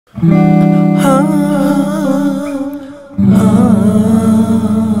It's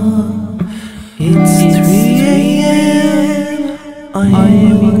 3 a.m. I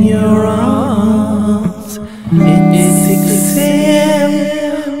am in your arms. It's 6 a.m.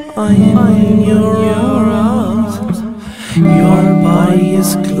 I am in your arms. Your body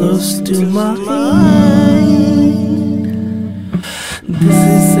is close to mine. This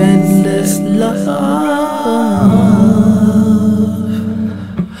is endless love.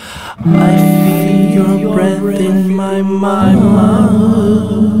 I feel your breath in my mouth.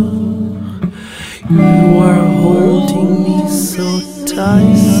 You are holding me so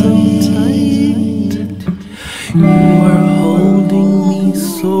tight, so tight. You are holding me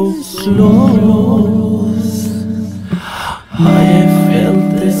so close. I have felt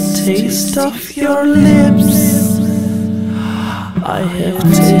the taste of your lips. I have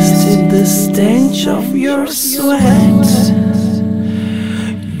tasted the stench of your sweat.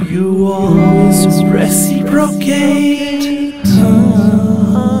 You always reciprocate.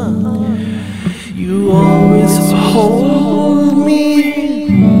 You always hold me.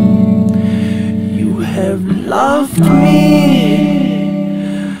 You have loved me.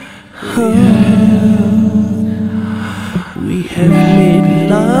 We have made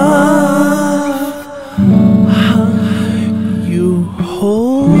love. You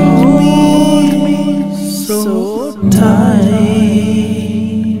hold me so tight.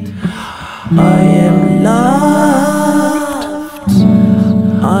 I am loved.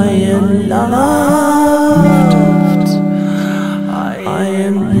 I am loved. I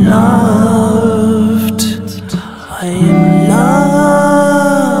am loved. I am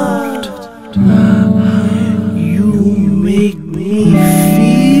loved. You make me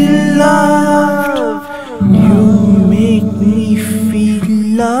feel loved. You make me feel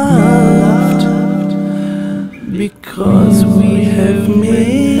loved. Because we have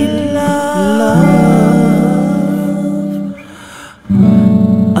made love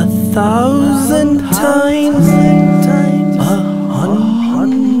 1,000 times,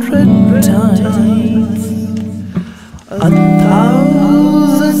 100 times,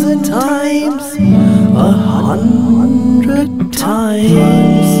 1,000 times, 100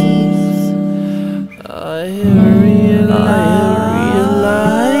 times. I have realized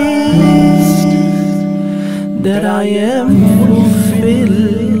that I am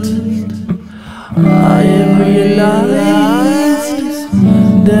fulfilled. I have realized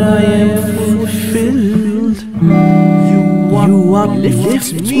that I am fulfilled. You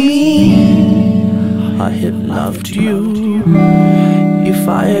uplift me. I have loved you. If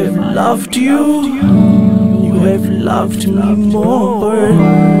I have loved you, you have loved me more.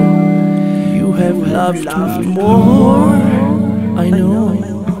 You have loved me more. I know.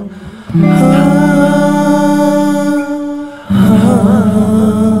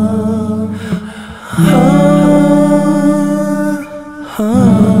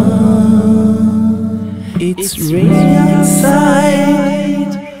 It's raining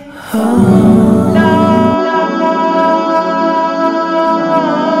outside.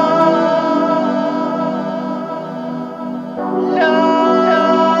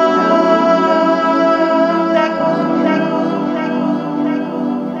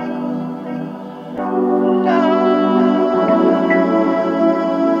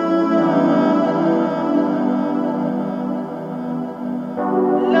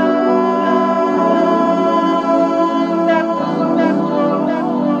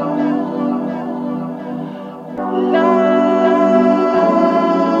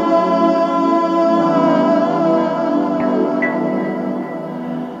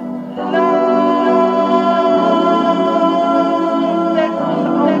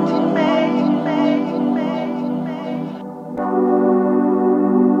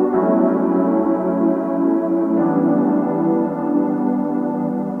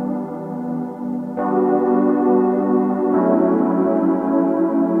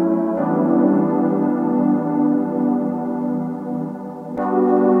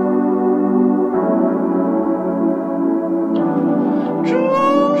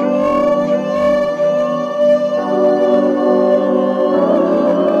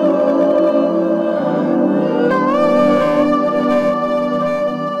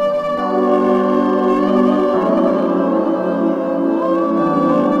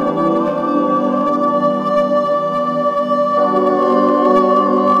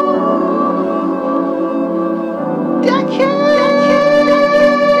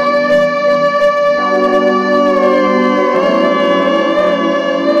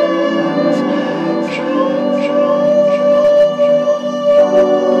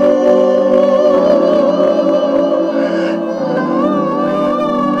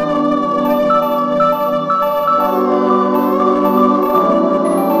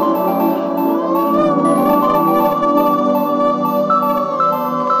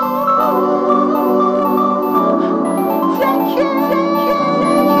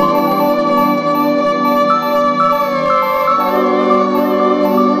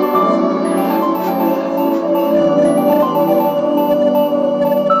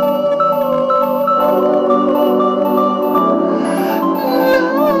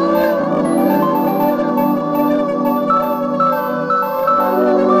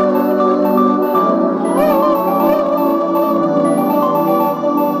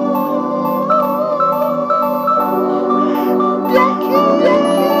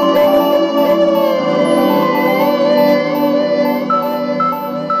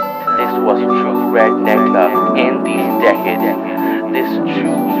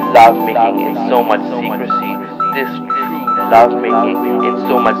 in so much secrecy. This true lovemaking in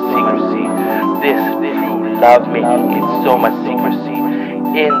so much secrecy. This true lovemaking in so much secrecy.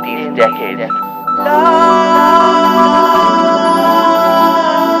 In these decades.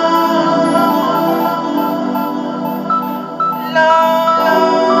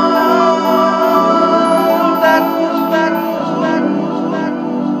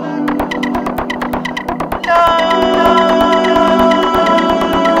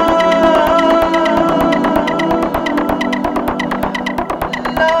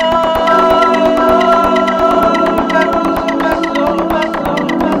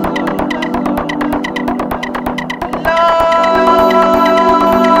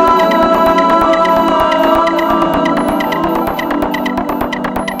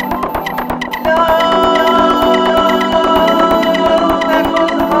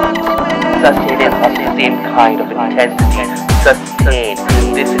 Sustenance of the same kind of intensity, sustain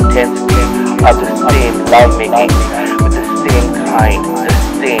this intensity of the same lovemaking with the same kind, the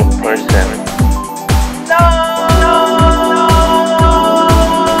same person.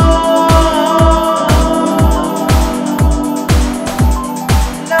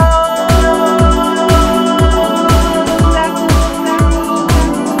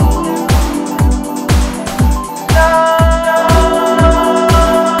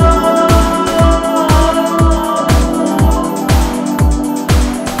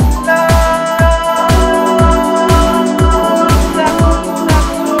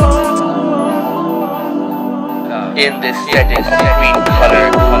 In this setting of green color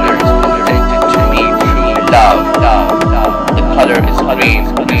is presented to me true love. The color is green,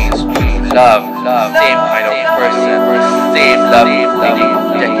 this is true love. Same kind of person, same love making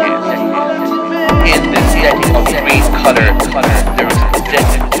decades. In this setting of green color, there is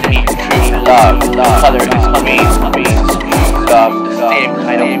presented to me true love. The color is green, this is true love. The same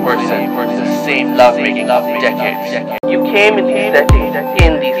kind of person, the same love making decades. You came in these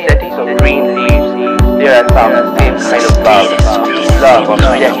settings of green leaves. There I found the same kind of love of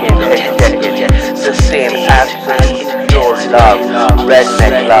decades, the same absolute pure love,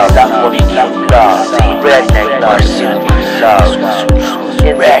 redneck love, that was true love, redneck love, love,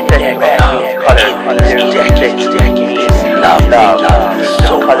 in redneck color, there is love,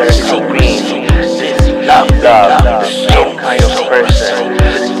 so color is green, love, the same kind of person, the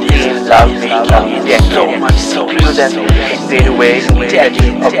same love making decades, you then fade away in the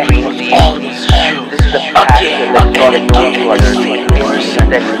setting of green leaves. The passion that God knows to others,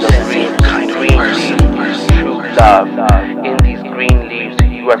 that is the green leaves, true love. In these green leaves,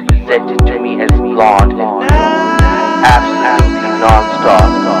 you are presented to me as blonde and absolutely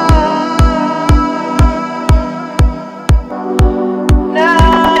non-stop.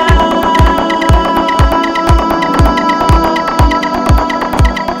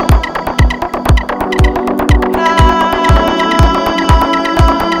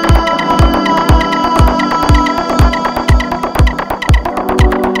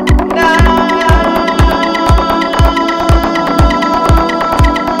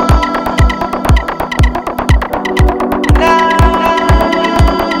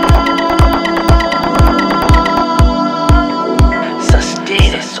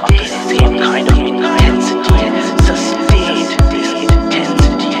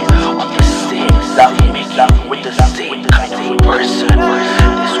 With the same kind of person.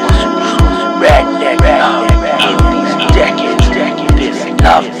 This was redneck love in these decades. This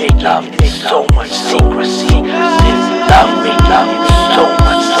love making is so much secrecy. This love making is so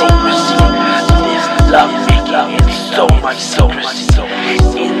much secrecy. This love making is so much secrecy.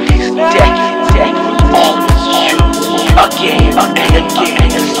 In these decades, always you again and again,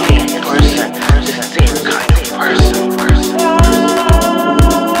 the same person, the same kind of person.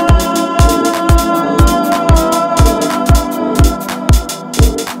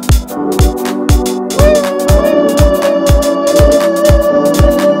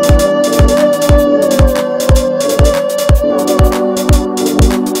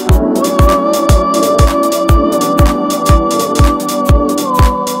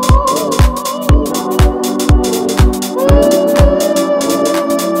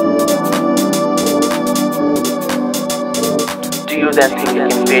 You then think you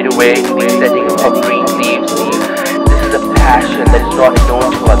can fade away in the setting of green leaves.